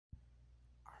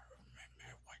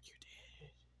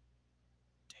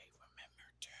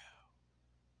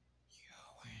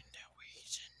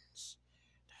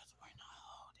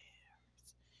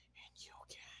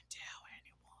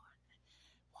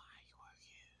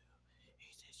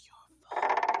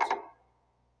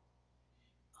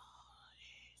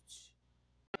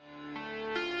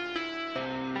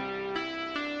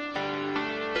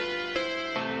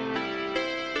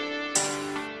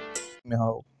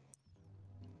No.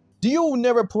 Do you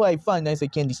never play Five Nights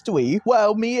at Candy's 3?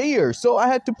 Well, me either, so I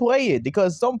had to play it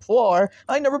because so far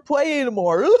I never play it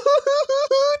anymore.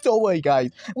 Don't worry, guys.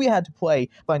 We had to play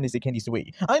Five Nights at Candy's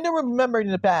 3. I never remembered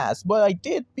in the past, but I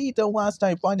did beat the last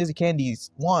time Five Nights at Candy's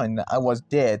 1. I was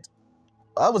dead.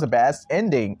 That was the best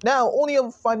ending. Now, only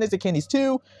of Five Nights at Candy's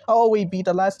 2, I always beat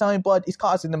the last time, but it's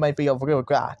causing my video of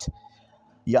regret.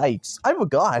 Yikes, I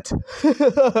forgot.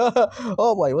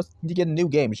 Oh boy, let's get a new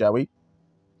game, shall we?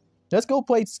 Let's go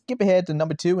play skip ahead to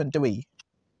number 2 and 3.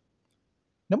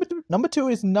 Number 2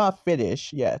 is not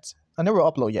finished yet. I never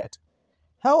upload yet.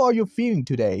 How are you feeling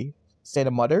today? Said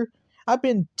the mother. I've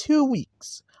been 2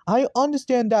 weeks. I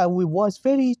understand that we was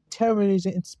very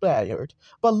terrorism inspired,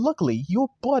 but luckily your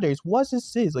brothers wasn't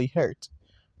seriously hurt.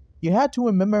 You had to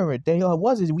remember they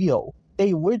wasn't real.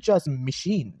 They were just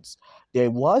machines. There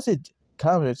wasn't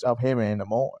counts of him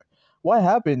anymore. What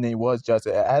happened? It was just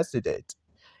an accident.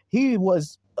 He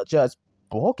was just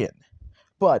broken.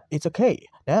 But it's okay.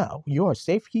 Now you're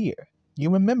safe here. You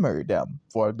remember them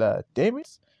for the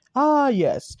damage? Ah,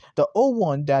 yes. The old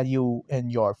one that you and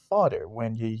your father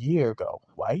went a year ago,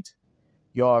 right?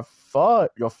 Your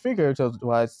figure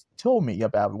was told me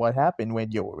about what happened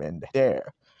when you were in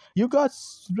there. You got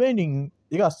straining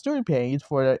pains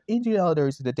for the injured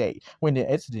others of the day when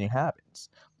the accident happens.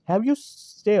 Have you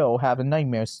still have a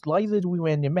nightmare slightly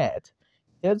when you met?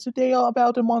 It's a day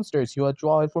about the monsters you are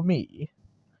drawing for me.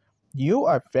 You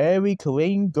are very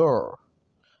clean girl.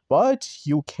 But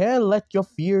you can't let your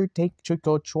fear take to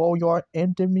control your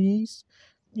enemies.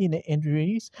 In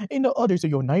the others of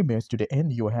your nightmares to the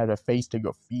end you had to face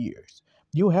your fears.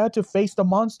 You had to face the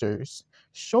monsters.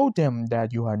 Show them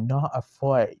that you are not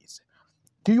afraid.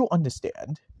 Do you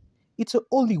understand? It's the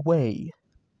only way.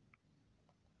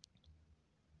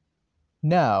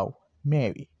 Now,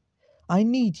 Mary, I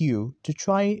need you to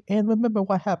try and remember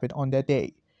what happened on that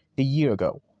day, a year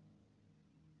ago.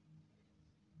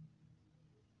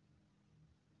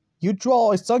 You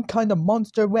draw some kind of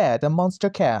monster rat and monster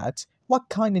cat. What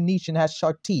kind of nation has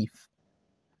sharp teeth?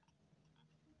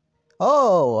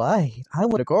 Oh, I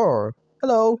want a girl.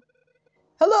 Hello.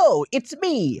 Hello, it's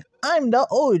me. I'm the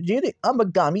original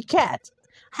Amagami cat.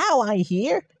 How I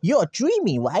hear you're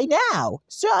dreaming right now.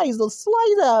 Try the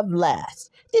slice of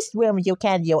last. This room you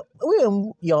can your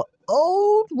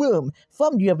old room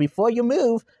from you before you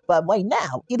move, but right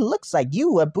now it looks like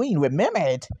you are being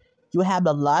remembered. You have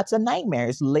lots of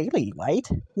nightmares lately, right?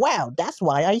 Well, that's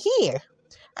why I hear.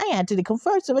 I had to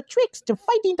convert some tricks to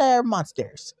fighting the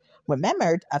monsters.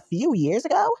 Remembered a few years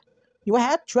ago? You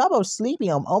had trouble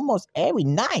sleeping almost every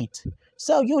night.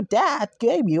 So your dad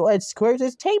gave you a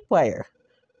squirted tape player.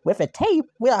 With a tape,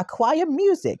 we'll acquire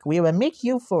music we will make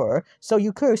you for so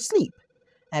you could sleep.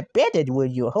 I bet it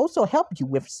will also help you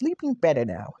with sleeping better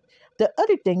now. The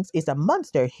other things is a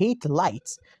monster hate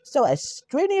lights, so a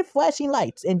stringing flashing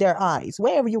lights in their eyes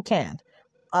wherever you can.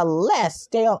 Unless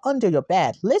they are under your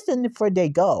bed, listen for they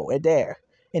go in there.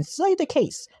 Inside the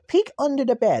case, peek under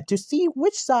the bed to see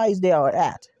which side they are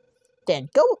at. Then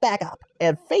go back up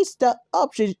and face the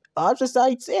opposite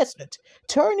instant.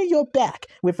 Turn your back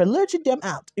with alerting them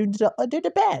out under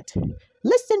the bed.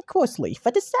 Listen closely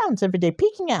for the sounds of they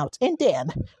peeking out and then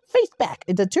face back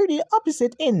and turn the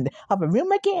opposite end of the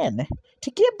room again.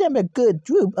 To give them a good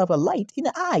droop of a light in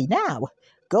the eye now.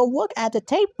 Go look at the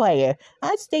tape player.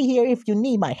 I'll stay here if you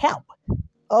need my help.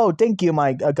 Oh, thank you,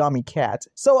 my Agami cat.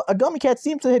 So, Agami cat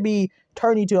seems to be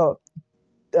turning to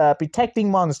protecting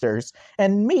monsters.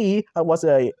 And me, I was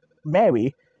a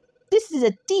Mary. This is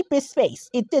the deepest space.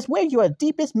 It is where your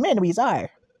deepest memories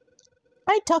are.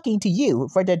 I'm talking to you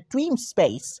for the dream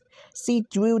space. See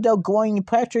through the glowing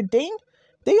pressure thing?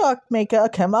 They are make a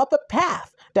come up a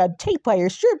path. The tape player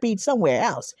should be somewhere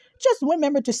else. Just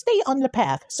remember to stay on the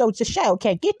path so the shadow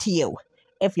can't get to you.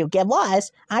 If you get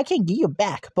lost, I can get you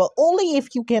back, but only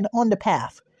if you get on the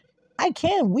path. I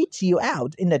can reach you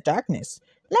out in the darkness.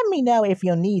 Let me know if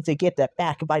you need to get that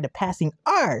back by the passing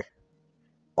R.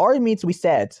 R means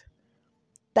reset.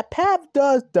 The path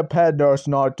does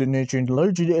not dimension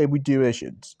legendary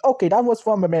directions. Okay, that was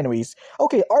from the memories.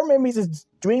 Okay, our memories is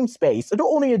dream space. Not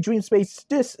only a dream space,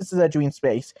 this is a dream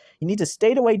space. You need to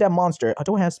stay away that monster. I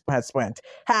don't have sprint.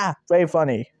 Ha! Very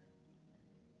funny.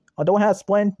 I don't have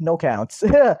sprint, no counts.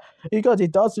 Because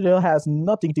it still has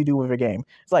nothing to do with the game.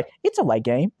 It's like, it's a light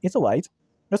game. It's a light.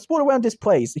 Let's explore around this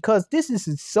place, because this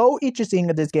is so interesting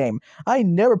in this game. I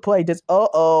never played this.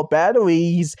 Uh-oh,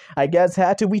 batteries. I guess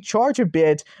had to recharge a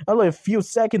bit. Only a few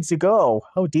seconds ago.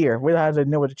 Oh dear, we had to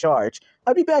know where to charge.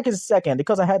 I'll be back in a second,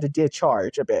 because I had to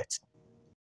decharge a bit.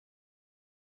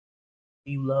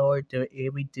 We lowered the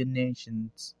every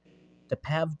donations The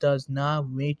path does not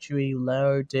naturally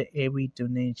lower to every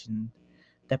donation.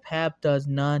 The path does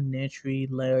not naturally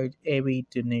lower every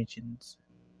donations.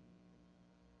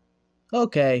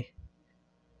 Okay,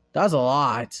 that's a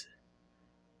lot.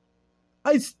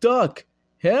 I stuck.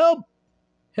 Help!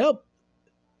 Help!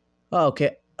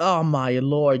 Okay. Oh my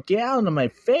lord, get out of my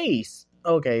face!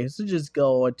 Okay, so just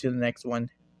go on to the next one.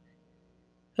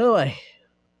 Oh, I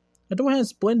don't have a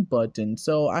sprint button,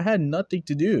 so I had nothing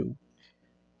to do.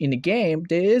 In the game,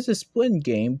 there is a sprint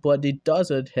game, but it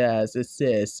doesn't has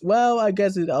assist. Well, I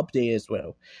guess it's updated as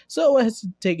well. So I have to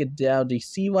take it down to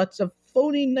see what the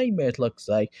phony nightmare looks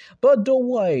like. But don't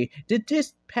worry,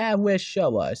 this path will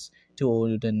show us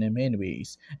to the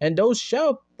enemies. And those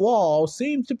sharp walls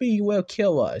seem to be will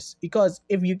kill us. Because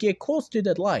if you get close to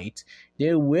the light,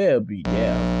 there will be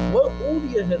death. Well,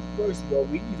 only at first though,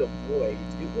 we need to avoid.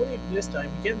 If only this time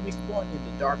we can respawn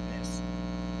in the darkness.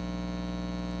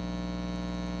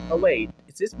 Oh wait,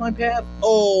 is this my path?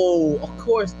 Oh, of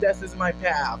course this is my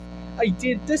path.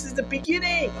 This is the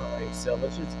beginning! Alright, so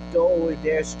let's just go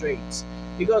there straight.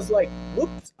 Because like,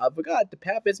 whoops, I forgot the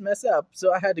path is messed up,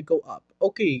 so I had to go up.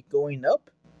 Okay, going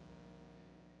up.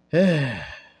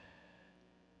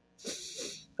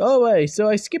 Alright, so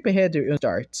I skip ahead to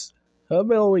starts. I've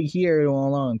been over here a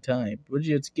long time. We'll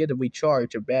just get a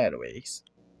recharge of batteries.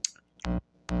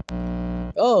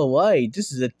 Oh, wait,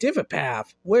 this is a different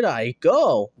path. Where'd I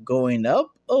go? Going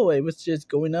up? Oh, it was just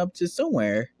going up to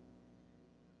somewhere.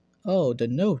 Oh, the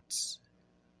notes.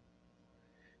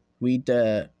 Read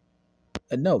the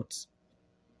notes.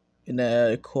 In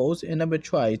the close and number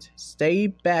tried. Stay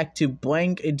back to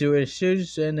blank into a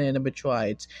solution and number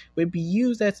tried. Will be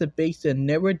used as a base and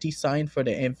never designed for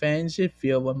the advanced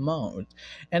field amount.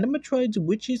 And number tried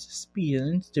which is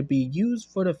experience to be used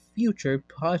for the future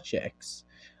projects.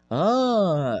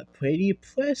 Ah, pretty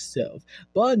impressive,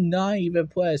 but not even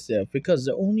impressive because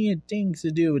the only things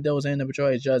to do with those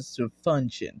animatronics is just the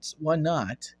functions. Why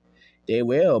not? They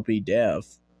will be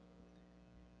deaf.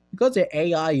 Because the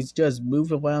AI is just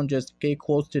move around, just get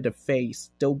close to the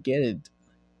face. Don't get it.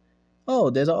 Oh,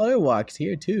 there's other rocks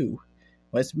here too.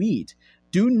 Let's read.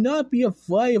 Do not be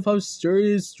afraid of how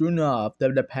sturdy is strewn off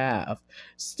the path.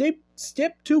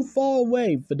 Step too far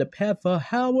away from the path,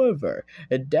 however,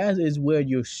 and that is where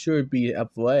you should be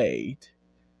afraid.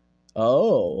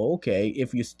 Oh, okay.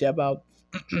 If you step out,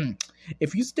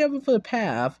 if you step off the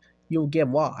path, you'll get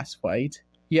lost, right?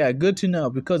 Yeah, good to know.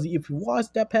 Because if you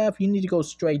lost that path, you need to go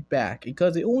straight back.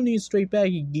 Because it only straight back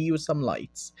can give you some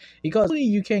lights. Because only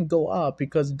you can go up,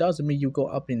 because it doesn't mean you go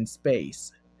up in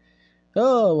space.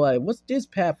 Oh, like, what's this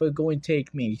path going to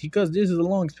take me? Because this is the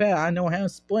longest path, I know how to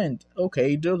sprint.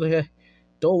 Okay, don't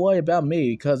worry about me,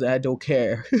 because I don't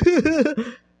care.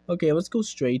 Okay, let's go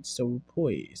straight, so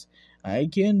please. I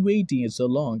can't wait so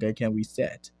long, I can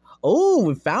reset. Oh,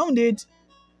 we found it!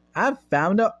 I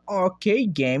found the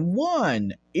arcade game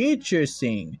 1.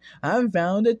 Interesting. I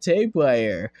found a tape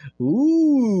player.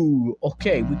 Ooh.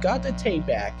 Okay, we got the tape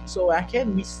back, so I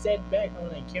can reset back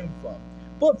where I came from.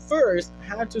 But first, I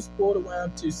have to explore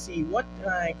around to see what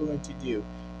I'm going to do.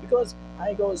 Because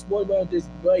I go explore around this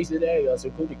place area, so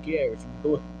go to garage.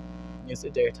 You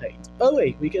sit there tight. Oh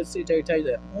wait, we can sit there tight.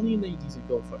 Only ladies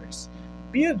will go first.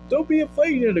 Don't be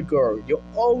afraid of the girl. You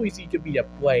always need to be a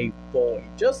brave boy.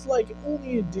 Just like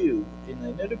only you do in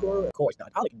another girl. Of course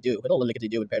not. All I can do, but all I can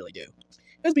do, apparently do.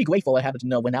 Let's be grateful I happen to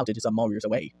know when out to some more years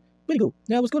away. Pretty cool.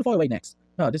 Now let's go far away next.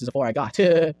 Oh, this is the far I got.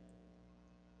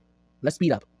 Let's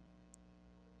speed up.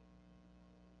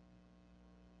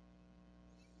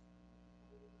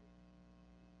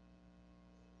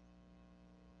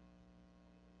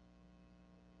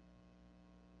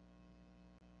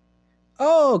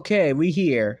 Okay, we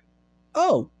here.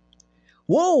 Oh.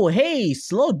 Whoa, hey,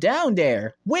 slow down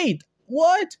there. Wait,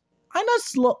 what? I'm not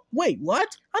slow. Wait, what?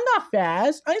 I'm not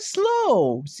fast. I'm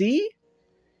slow. See?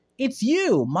 It's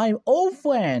you, my old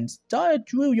friends.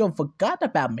 Thought you forgot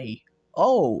about me.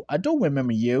 Oh, I don't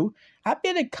remember you. I've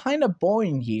been kind of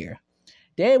boring here.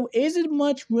 There isn't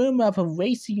much room of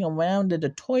racing around in the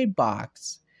toy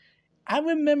box. I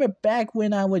remember back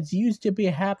when I was used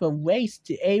to have a race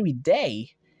every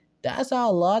day. That's a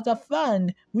lot of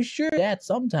fun. We sure do that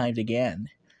sometimes again.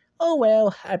 Oh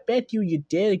well, I bet you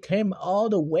did come all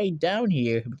the way down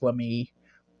here for me.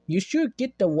 You sure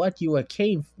get the what you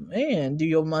came and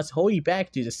you must hold you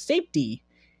back to the safety.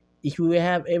 If you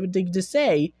have everything to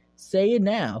say it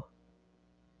now.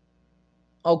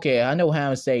 Okay, I know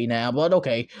how to say now, but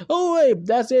okay. Oh wait,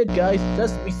 that's it guys.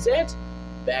 Let's reset.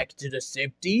 Back to the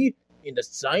safety in the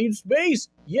science space.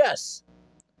 Yes.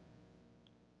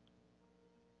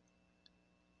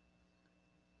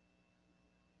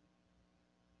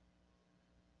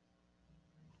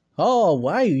 Oh,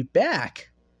 why are you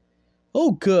back?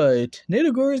 Oh, good.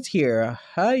 Nidogor is here.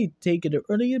 I take it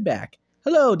earlier back.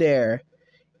 Hello there.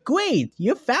 Great,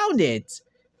 you found it.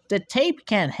 The tape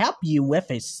can help you with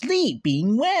his sleep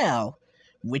being well,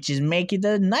 which is making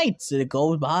the nights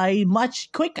go by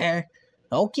much quicker.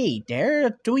 Okay, there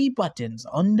are 3 buttons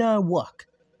on the work.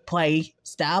 Play,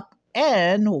 stop,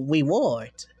 and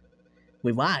reward.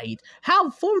 Rewind.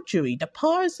 How fortunate the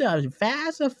parts of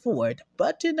fast forward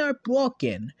button are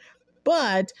broken.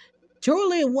 But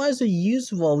surely it wasn't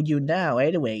useful you now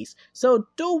anyways, so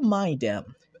don't mind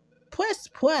them. Press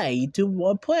play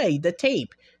to play the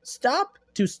tape. Stop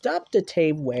to stop the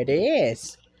tape where it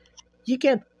is. You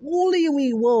can only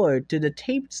reward to the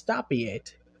tape stopping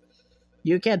it.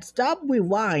 You can stop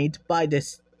rewind by the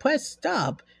press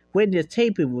stop when the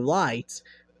tape rewinds.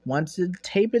 Once the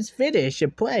tape is finished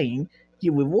playing,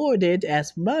 you reward it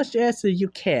as much as you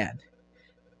can.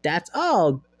 That's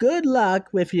all. Good luck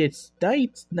with your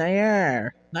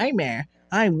nightmare.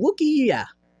 I'm Wookie. Yeah.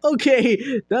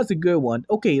 Okay, that's a good one.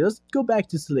 Okay, let's go back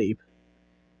to sleep.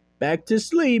 Back to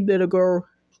sleep, little girl.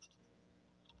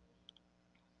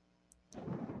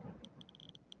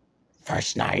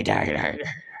 First night.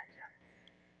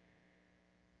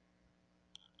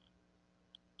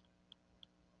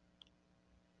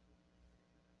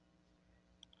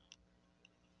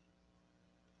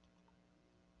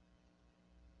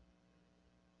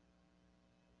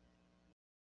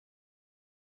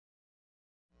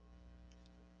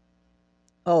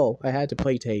 Oh, I had to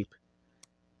play tape.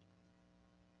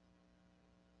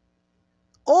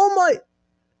 Oh my!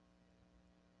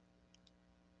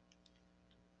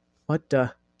 What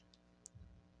the?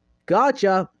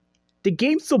 Gotcha! The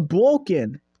game's so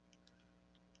broken!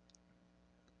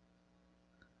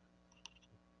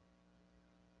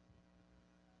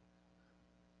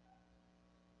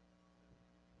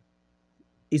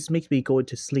 It makes me go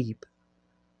to sleep.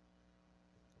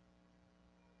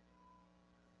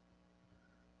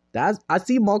 I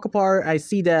see Markiplier, I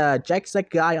see the Jacksack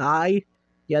guy eye.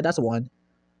 Yeah, that's one.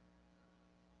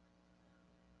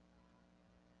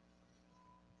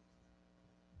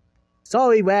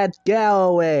 Sorry, Red, get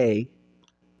away.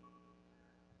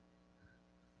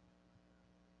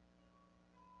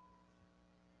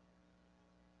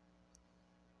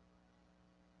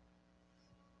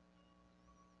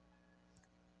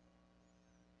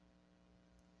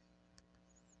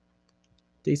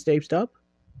 These tapes up?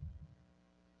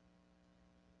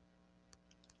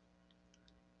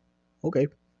 Okay.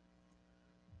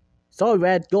 Sorry,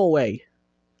 Red, go away.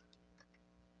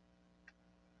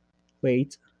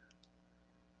 Wait.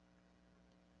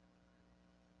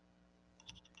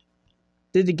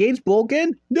 Did the game's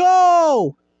broken?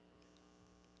 No!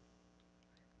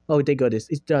 Oh, thank goodness.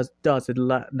 It doesn't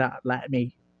not let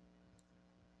me.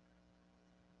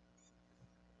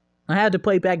 I had to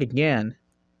play back again.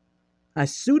 I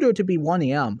sued her to be 1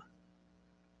 AM.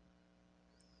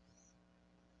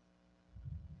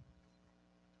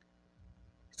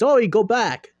 Sorry, go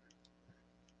back.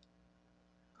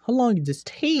 How long is this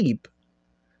tape?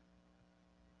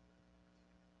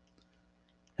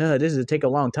 This is take a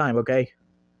long time, okay?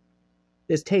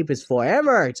 This tape is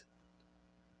forever.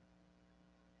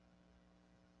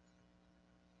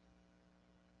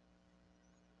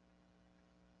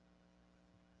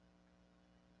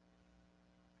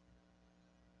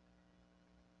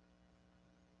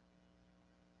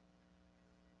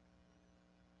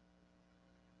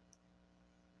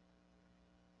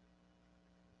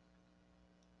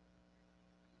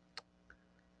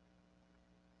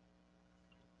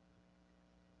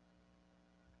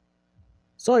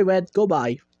 Sorry, Red, go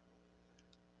by.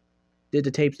 Did the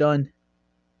tape's done?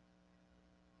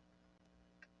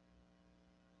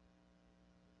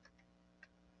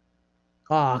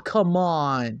 Aw, oh, come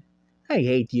on. I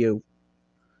hate you.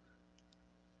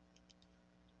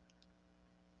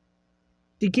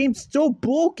 The game's so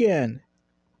broken.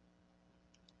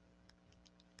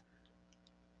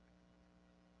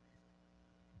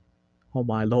 Oh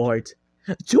my lord.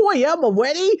 2 AM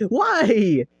already?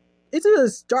 Why? It's a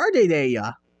starting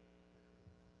area.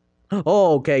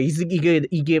 Oh, okay. He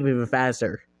gave it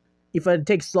faster. If it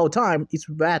takes slow time, it's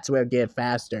rats will get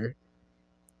faster.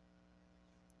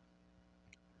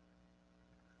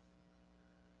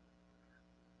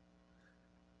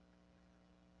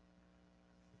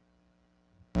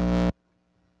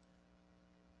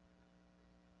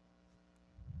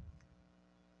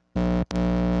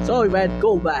 Sorry, Red,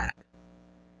 go back.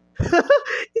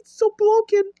 It's so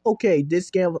broken. Okay, this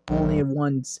game only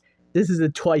once. This is the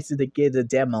twice to get the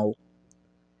demo.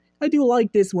 I do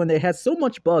like this when it has so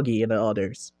much buggy in the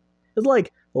others. It's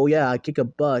like, oh yeah, I kick a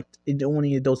butt, and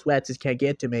only those rats can't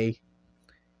get to me.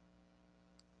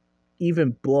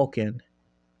 even broken.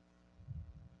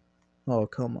 Oh,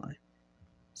 come on.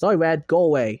 Sorry, Red, go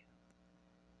away.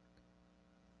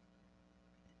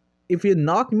 If you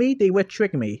knock me, they will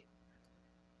trick me.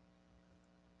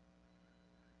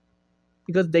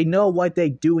 Because they know what they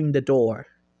do in the door.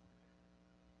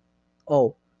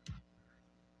 Oh.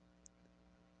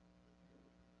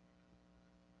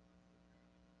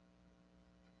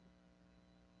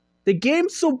 The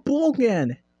game's so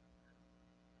broken.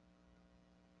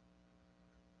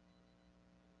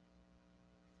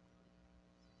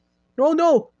 Oh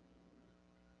no.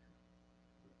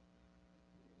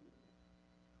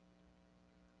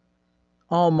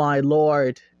 Oh my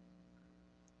lord.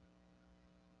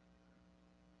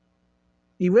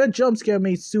 He will jump scare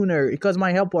me sooner because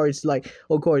my health bar is like,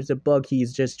 of course, the bug key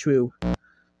is just true.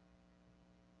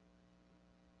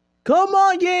 Come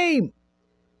on, game!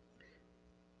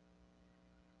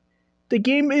 The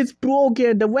game is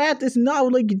broken. The rat is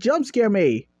not like jump scare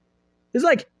me. It's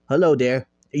like, hello there.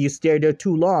 If you stare there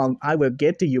too long, I will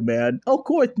get to you, man. Of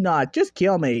course not. Just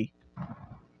kill me.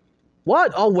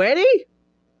 What? Already?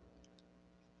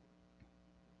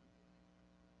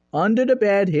 Under the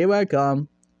bed. Here I come.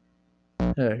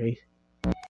 Alright.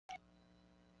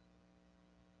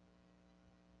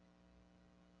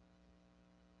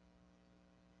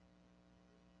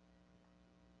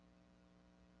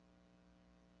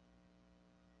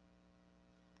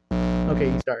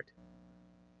 Okay, you start.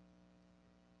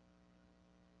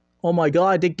 Oh my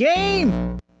god, the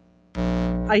game!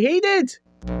 I hate it!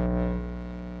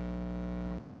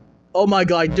 Oh my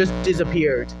god, just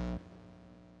disappeared.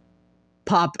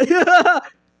 Pop.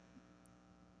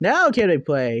 Now can I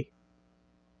play?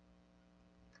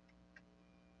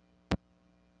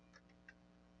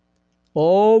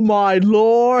 Oh my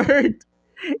lord!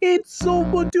 It's so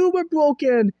duper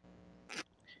broken!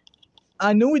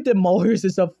 I knew with the Morris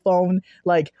is a phone,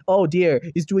 like, oh dear,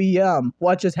 it's 3 a.m.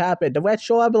 What just happened? The rat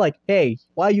show up like, hey,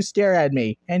 why you stare at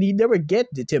me? And he never get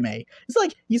it to me. It's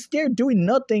like, you stare doing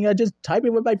nothing, I just type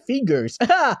it with my fingers.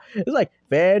 It's like,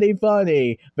 very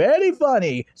funny,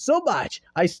 so much.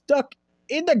 I stuck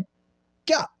in the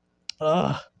gut.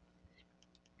 Ugh.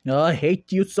 Oh, I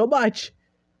hate you so much.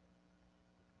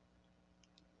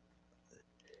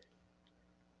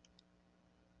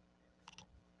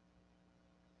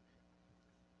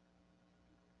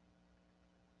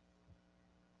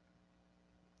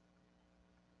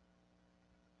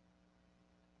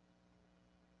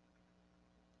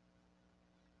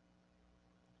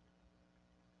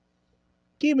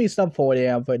 Give me some 4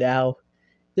 a.m. for now.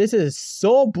 This is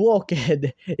so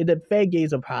broken in the fan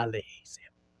games of holidays.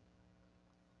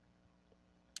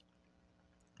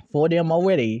 4 a.m.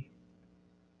 already.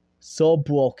 So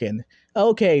broken.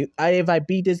 Okay, if I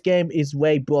beat this game, it's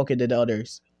way broken than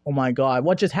others. Oh my god,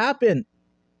 what just happened?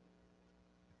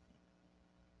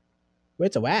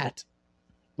 Where's the rat?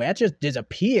 Rat just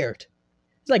disappeared.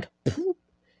 It's like, poof.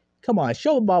 Come on,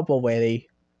 show him up already.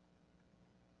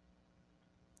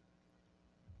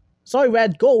 Sorry,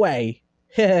 rat, go away.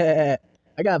 I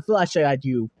got a flashlight at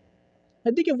you.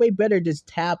 I think it's way better this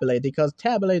tablet because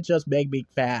tablet just make me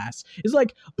fast. It's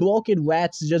like broken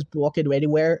rats just broken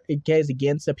anywhere in case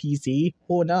against a PC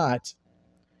or not.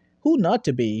 Who not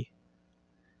to be?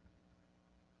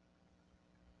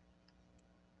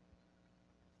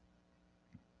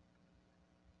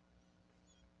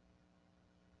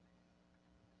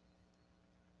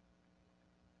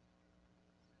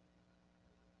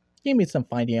 Give me some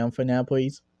finding out for now,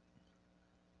 please.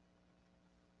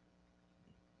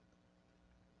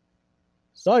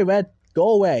 Sorry, rat, go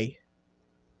away.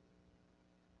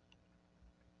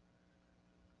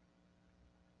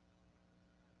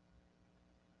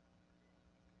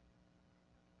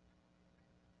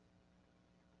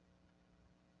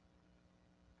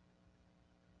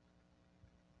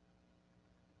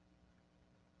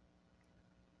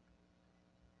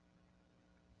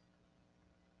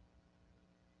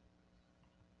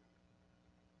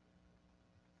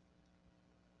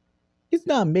 It's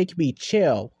not making me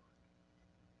chill.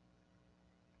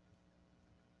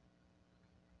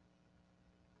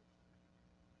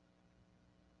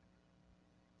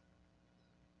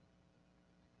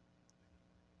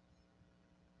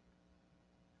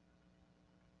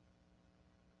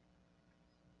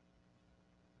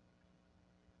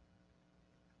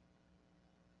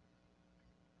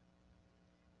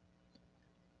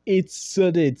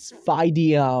 It's 5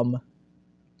 a.m.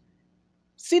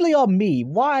 Silly on me.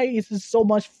 Why is it so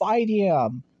much 5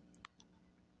 a.m.?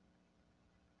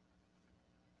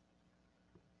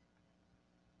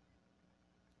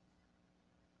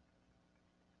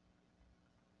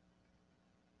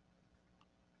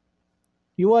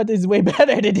 You want is way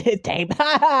better than this tape.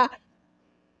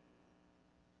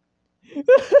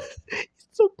 It's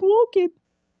so broken.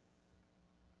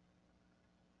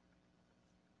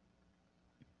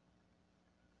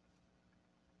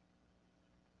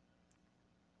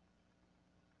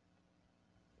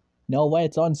 No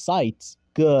wet on site.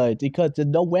 Good, because there's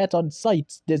no wet on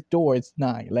site. This door is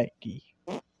not leaky.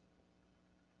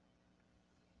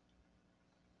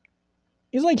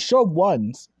 It's like short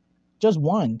once. Just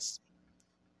once.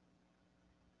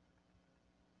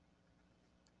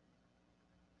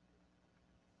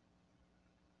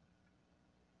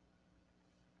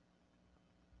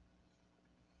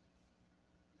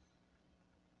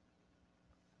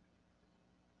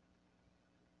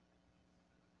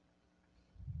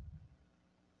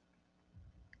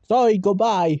 Sorry,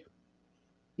 goodbye.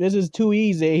 This is too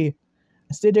easy.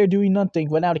 Sit there doing nothing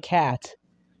without a cat.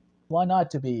 Why not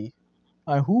to be?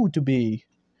 Who to be?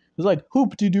 It's like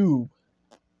hoop to do.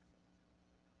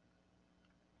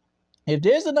 If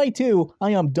there's a night two,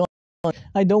 I am done.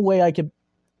 I no way I can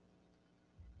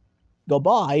go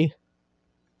by.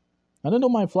 I don't know,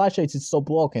 my flashlight is so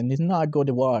broken. It's not going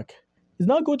to work. It's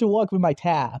not going to work with my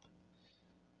tab.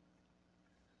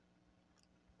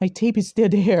 My tape is still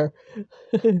there.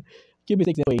 Give me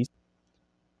 6M, please.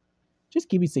 Just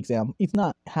give me 6M. It's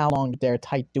not how long they're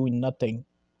tight doing nothing.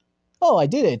 Oh, I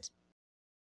did it.